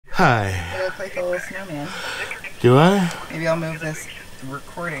Hi. You look like a little snowman. Do I? Maybe I'll move this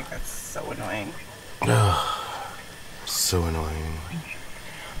recording. That's so annoying. So annoying.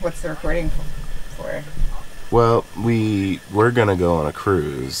 What's the recording for? Well, we're gonna go on a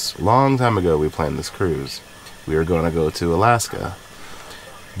cruise. Long time ago we planned this cruise. We were gonna go to Alaska.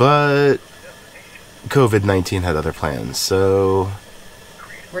 But COVID-19 had other plans, so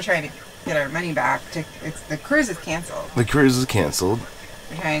We're trying to get our money back. The cruise is canceled. the cruise is canceled.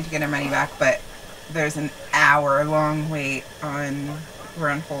 We're trying to get our money back, but there's an hour-long wait we're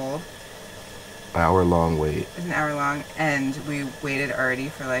on hold. Hour-long wait. It's an hour long, and we waited already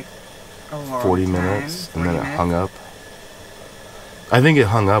for like a long 40 time. minutes, 40 and then minutes. it hung up. I think it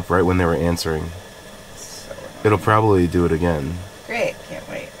hung up right when they were answering. So annoying. It'll probably do it again, Great, can't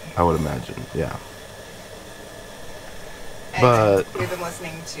wait. I would imagine, yeah. And But we've been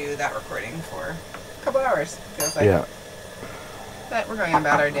listening to that recording for a couple hours. Feels like. yeah, But we're going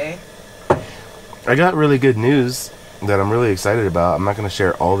about our day. I got really good news that I'm really excited about. I'm not going to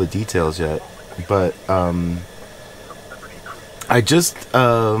share all the details yet, but I just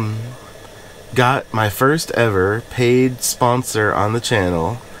got my first ever paid sponsor on the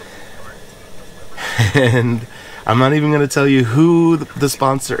channel, and I'm not even going to tell you who the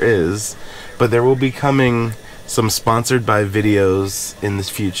sponsor is, but there will be coming some sponsored by videos in the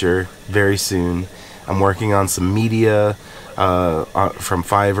future very soon. I'm working on some media from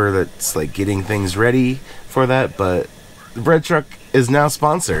Fiverr that's like getting things ready for that, but the bread truck is now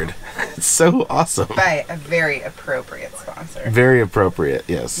sponsored. It's so awesome. By a very appropriate sponsor. Very appropriate,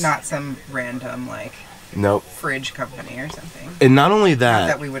 yes. Not some random, like, Nope. fridge company or something. And not only Not that,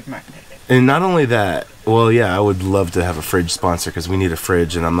 that we would mind. and not only that, well, yeah, I would love to have a fridge sponsor because we need a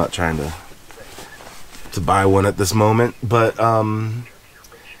fridge, and I'm not trying to buy one at this moment. But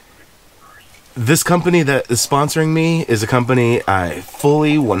this company that is sponsoring me is a company I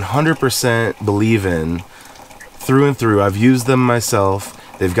fully 100% believe in through and through. I've used them myself.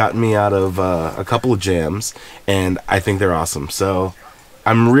 They've gotten me out of a couple of jams, and I think they're awesome. So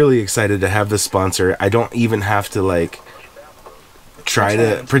I'm really excited to have this sponsor. I don't even have to like try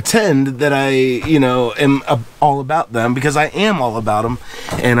to pretend that I, am all about them, because I am all about them,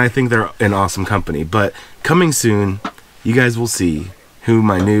 and I think they're an awesome company. But coming soon, you guys will see who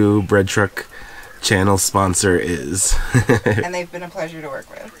my new bread truck channel sponsor is. And they've been a pleasure to work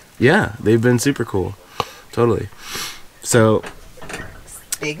with. Yeah, they've been super cool. Totally. So,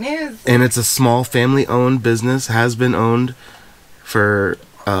 Big news. and it's a small family-owned business, has been owned for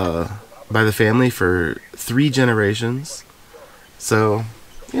by the family for 3 generations. So,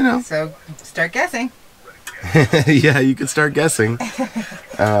 So, start guessing. yeah, you can start guessing.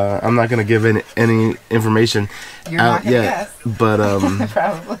 I'm not gonna give any information You're not out going to yet, guess. but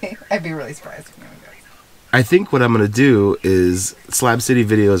Probably. I'd be really surprised if you would guess. I think what I'm gonna do is Slab City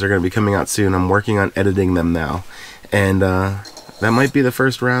videos are gonna be coming out soon. I'm working on editing them now, and that might be the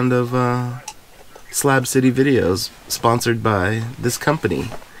first round of Slab City videos sponsored by this company.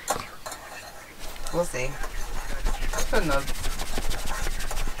 We'll see. Who knows?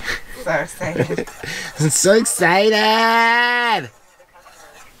 So excited. I'm so excited!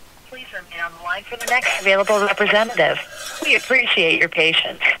 Please remain on the line for the next available representative. We appreciate your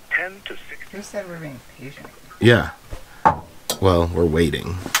patience. 10 to 6. Who said we're being patient? Yeah. Well, we're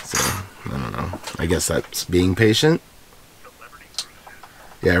waiting, so I don't know. I guess that's being patient.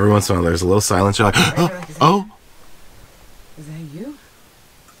 Yeah, every once in a while there's a little silence. You're like, oh! Is that you?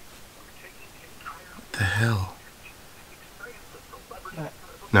 What the hell? What?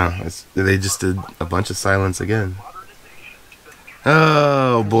 No, they just did a bunch of silence again.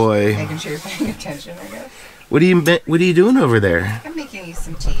 Oh boy! Making sure you're paying attention, I guess. What are you doing over there? I'm making you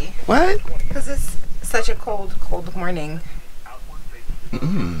some tea. What? Because it's such a cold morning.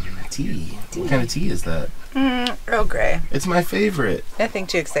 Tea. What kind of tea is that? Earl Grey. It's my favorite. Nothing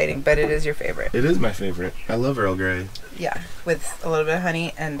too exciting, but it is your favorite. It is my favorite. I love Earl Grey. Yeah, with a little bit of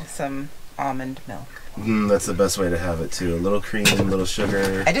honey and some almond milk. That's the best way to have it too. A little cream, a little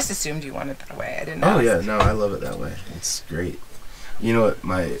sugar. I just assumed you wanted that way. I didn't know. Oh yeah, no, I love it that way. It's great. You know what?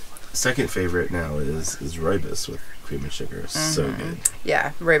 My second favorite now is rooibos with cream and sugar. It's so good.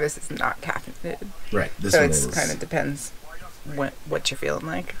 Yeah, rooibos is not caffeinated. Right. This So one it is. kind of depends what you're feeling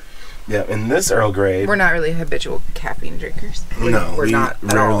like. Yeah, and this Earl Grey. We're not really habitual caffeine drinkers. No, we're we not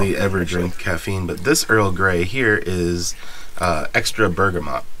at rarely all, ever actually. drink caffeine. But this Earl Grey here is extra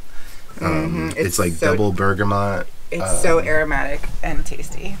bergamot. It's like so- double bergamot. It's so aromatic and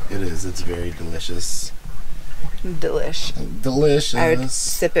tasty. It is. It's very delicious. Delish. Delicious. I would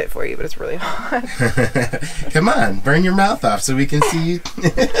sip it for you, but it's really hot. Come on, burn your mouth off so we can see you.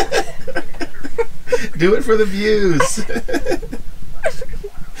 Do it for the views.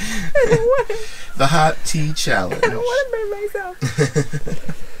 The hot tea challenge. I don't want to burn myself.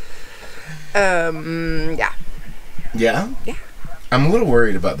 Yeah. Yeah? Yeah. I'm a little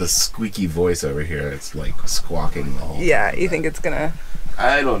worried about the squeaky voice over here. It's like squawking the whole Yeah, time. you think it's gonna...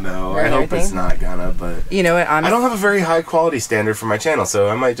 I don't know. I Burn hope everything? it's not gonna, but... You know what, I don't have a very high quality standard for my channel, so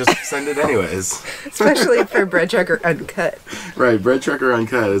I might just send it anyways. especially for Bread Trucker Uncut. Right, Bread Trucker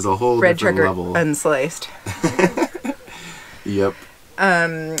Uncut is a whole Bread different Trucker level. Unsliced. Yep.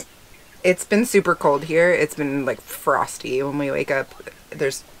 It's been super cold here. It's been like frosty when we wake up.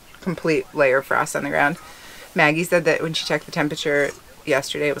 There's complete layer of frost on the ground. Maggie said that when she checked the temperature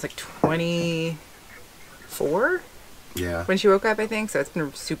yesterday, it was like 24 Yeah. when she woke up, I think. So it's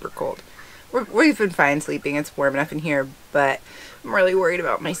been super cold. We've been fine sleeping. It's warm enough in here, but I'm really worried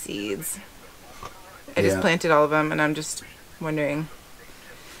about my seeds. I just Yeah. planted all of them, and I'm just wondering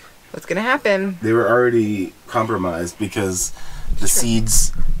what's going to happen. They were already compromised because the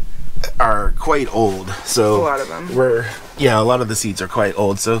seeds are quite old. So A lot of them. a lot of the seeds are quite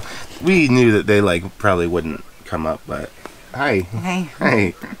old. So we knew that they like probably wouldn't come up. But hi, Hey,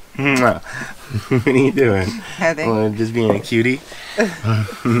 Mwah. What are you doing? nothing. Just being a cutie.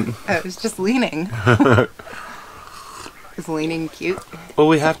 I was just leaning. Is leaning cute? Well,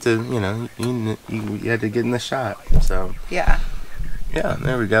 we have to, you had to get in the shot. So Yeah. yeah,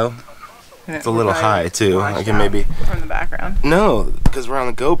 there we go. It's a little high, too. I can maybe- from the background. No, because we're on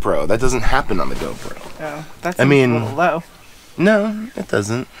the GoPro. That doesn't happen on the GoPro. Oh, that's I mean- a little low. No, it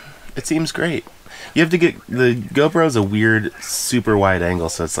doesn't. It seems great. You have to get the GoPro's a weird, super wide angle,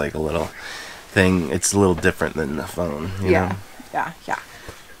 so it's like a little thing. It's a little different than the phone. You know? Yeah.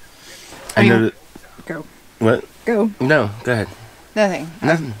 I know. that- Go. What? Go. No, go ahead. Nothing.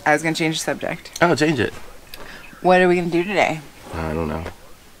 Nothing. I was gonna change the subject. Oh, change it. What are we gonna do today? I don't know.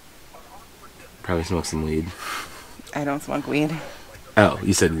 Probably smoke some weed. I don't smoke weed. Oh,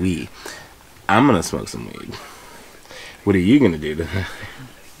 you said we. I'm gonna smoke some weed. What are you gonna do today?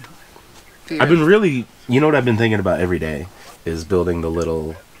 I've been really, you know what I've been thinking about every day is building the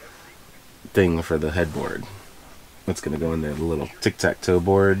little thing for the headboard. That's gonna go in there, the little tic-tac-toe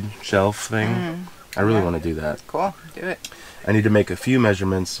board shelf thing. I really want to do that. Cool. Do it. I need to make a few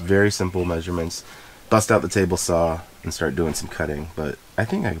measurements, very simple measurements, bust out the table saw and start doing some cutting. But I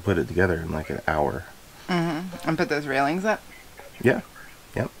think I could put it together in like an hour. And put those railings up. Yeah.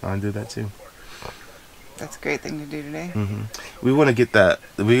 Yep, I'll do that too. That's a great thing to do today. We want to get that.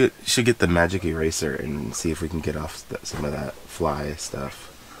 We should get the magic eraser and see if we can get off some of that fly stuff.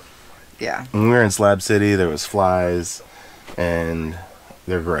 Yeah. When we were in Slab City, there was flies, and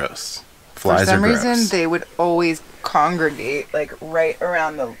they're gross. Flies For some are gross. reason, they would always congregate like right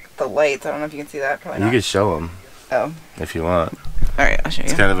around the lights. I don't know if you can see that. Probably You not. could show them Oh. if you want. All right, I'll show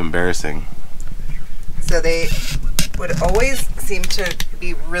It's you. kind of embarrassing. So they would always seem to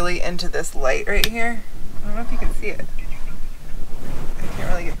be really into this light right here. I don't know if you can see it. I can't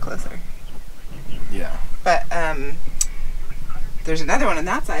really get closer. Yeah. But there's another one on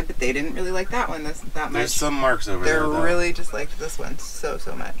that side, but they didn't really like that one that much. There's some marks over They're there. though. really just liked this one so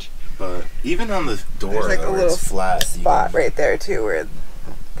much. But even on the door, There's like a though, where little it's flat you spot can- right there too, where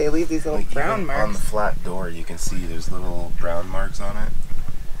they leave these little like brown even on the marks. flat door, you can see there's little brown marks on it.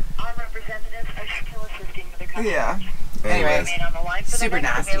 All representatives are still assisting with their customers. Yeah. Anyways, Anyways, Remain on the line for super the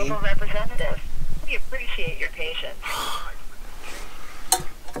next nasty. available representative. We appreciate your patience.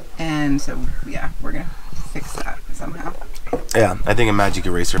 And so yeah, we're gonna fix that somehow. yeah, I think a magic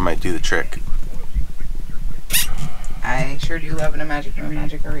eraser might do the trick. I sure do love a magic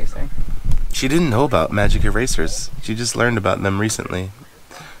eraser. She didn't know about magic erasers. She just learned about them recently.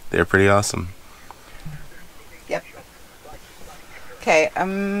 They're pretty awesome. Yep. Okay,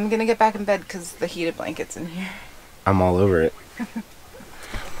 I'm gonna get back in bed because the heated blanket's in here. I'm all over it.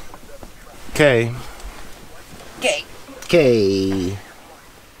 Okay. Okay. Okay.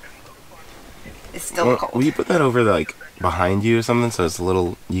 It's still cold. Will you put that over like behind you or something so it's a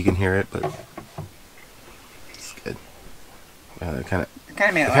little you can hear it, but it's good. It kind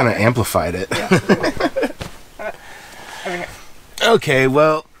Kind of of amplified it. Over here. Okay,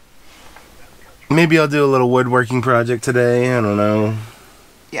 well, maybe I'll do a little woodworking project today. I don't know.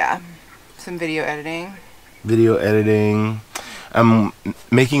 Yeah. Some video editing. Video editing. I'm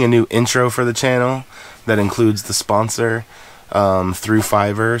making a new intro for the channel that includes the sponsor through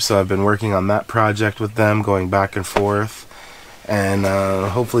Fiverr. So I've been working on that project with them, going back and forth. And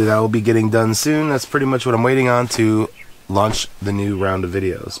hopefully that will be getting done soon. That's pretty much what I'm waiting on to launch the new round of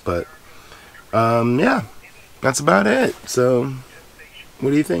videos. But yeah, that's about it. So what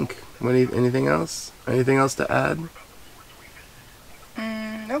do you think? Anything else? Anything else to add?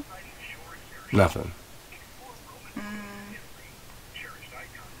 Nope. Nothing.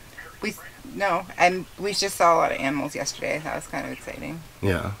 No, and we just saw a lot of animals yesterday. That was kind of exciting.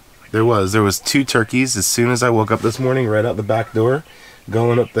 Yeah, there was 2 turkeys as soon as I woke up this morning, right out the back door,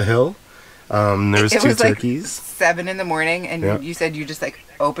 going up the hill. There was 2 turkeys. Like 7 in the morning, and you said you just like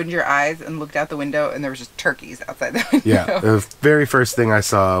opened your eyes and looked out the window, and there was just turkeys outside the window. Yeah, the very first thing I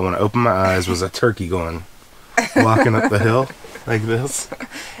saw when I opened my eyes was a turkey walking up the hill like this.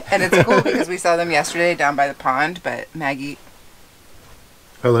 And it's cool because we saw them yesterday down by the pond, but Maggie.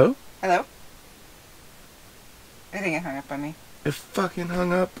 Hello? Hello? I think it hung up on me. It fucking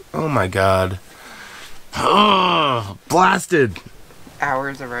hung up. Oh my god. Oh, blasted.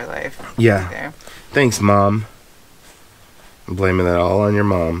 Hours of our life. Yeah. Right there. Thanks, Mom. I'm blaming that all on your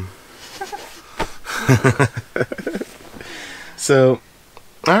mom. So,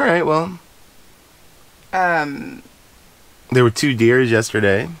 alright, well. There were 2 deers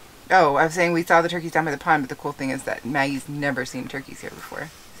yesterday. Oh, I was saying we saw the turkeys down by the pond, but the cool thing is that Maggie's never seen turkeys here before.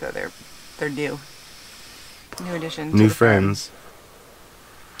 So they're new. New addition. New friends.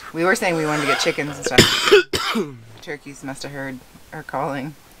 Farm. We were saying we wanted to get chickens and stuff. Turkeys must have heard our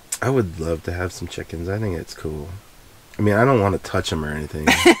calling. I would love to have some chickens. I think it's cool. I mean, I don't want to touch them or anything.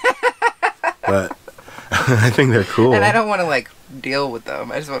 But I think they're cool. And I don't want to, like, deal with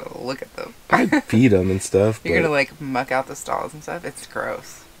them. I just want to look at them. I'd feed them and stuff. You're going to, like, muck out the stalls and stuff? It's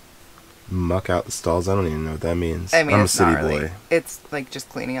gross. Muck out the stalls? I don't even know what that means. I mean, I'm a it's city not really. boy. It's, like, just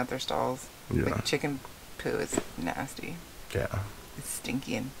cleaning out their stalls. Yeah. Like, chicken poo is nasty. Yeah. It's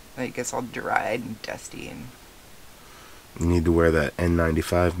stinky and, like, it gets all dried and dusty and... You need to wear that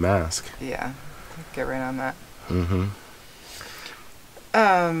N95 mask. Yeah. Get right on that. Mm-hmm.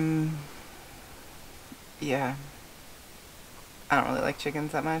 Yeah. I don't really like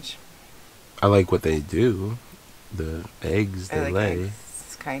chickens that much. I like what they do. The eggs they like lay.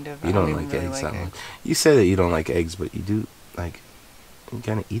 Eggs, kind of. You don't like eggs that much. You say that you don't like eggs, but you do, like, you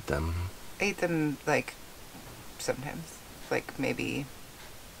kind of eat them. I eat them, like, sometimes. Like, maybe...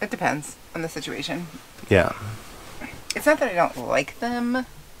 It depends on the situation. Yeah. It's not that I don't like them.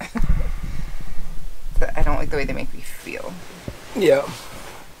 But I don't like the way they make me feel. Yeah.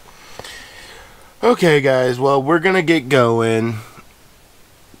 Okay, guys. Well, we're going to get going.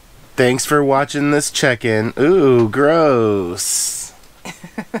 Thanks for watching this check-in. Ooh, gross.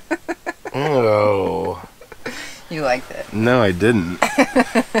 Oh. You liked it. No, I didn't.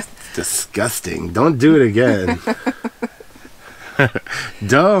 It's disgusting. Don't do it again.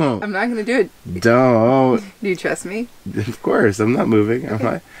 Don't. I'm not going to do it. Don't. Do you trust me? Of course. I'm not moving. Am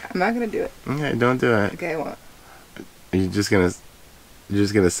I? I'm not going to do it. Okay, don't do it. Okay, I won't. You're just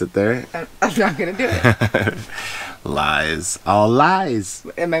gonna sit there? I'm not going to do it. Lies. All lies.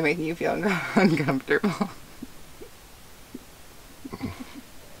 Am I making you feel uncomfortable?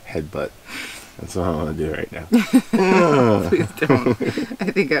 Headbutt. That's what I want to do right now. Please don't.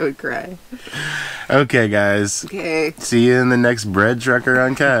 I think I would cry. Okay, guys. Okay. See you in the next bread trucker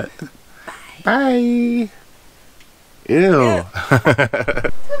on Cat. Bye. Ew. Yeah. Come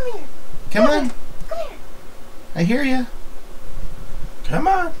here. Come on. Come here. I hear you. Come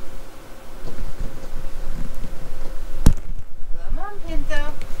on. Come on,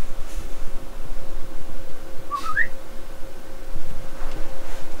 Pinto.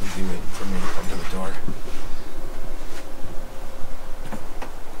 You waiting for me to come to the door?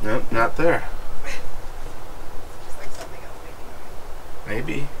 Nope, not there. Just like something else making noise.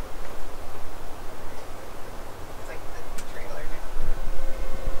 Maybe. It's like the trailer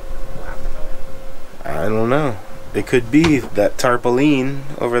laughing away. I don't know. It could be that tarpaulin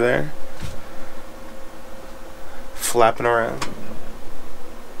over there. Flapping around.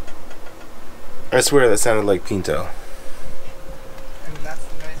 I swear that sounded like Pinto. I mean, that's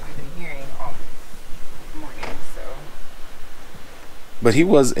the noise we've been hearing all morning, so... But he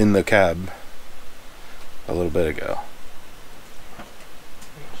was in the cab a little bit ago.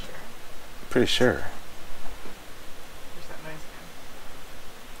 Pretty sure. Where's that noise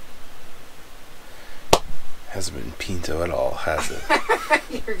Hasn't been Pinto at all, has it?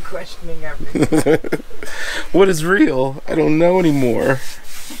 again? You're questioning everything. What is real? I don't know anymore.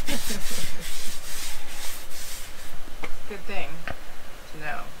 Good thing to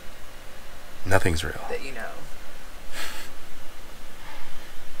know Nothing's real. that you know.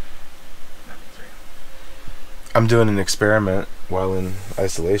 Nothing's real. I'm doing an experiment while in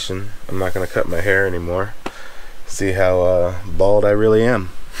isolation. I'm not going to cut my hair anymore. See how bald I really am.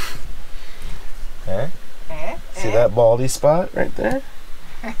 Okay? See that baldy spot right there?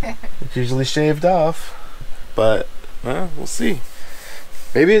 It's usually shaved off. But, well, we'll see.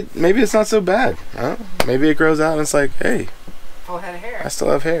 Maybe it's not so bad. Huh? Maybe it grows out and it's like, hey, Full head of hair. I still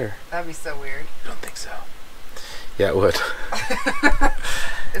have hair. That'd be so weird. I don't think so. Yeah, it would.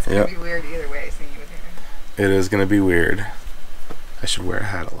 It's gonna Yep. be weird either way, seeing you with hair. It is gonna be weird. I should wear a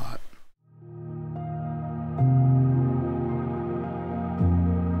hat a lot.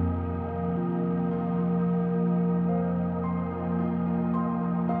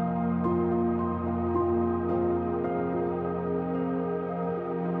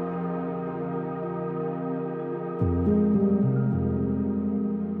 Thank you.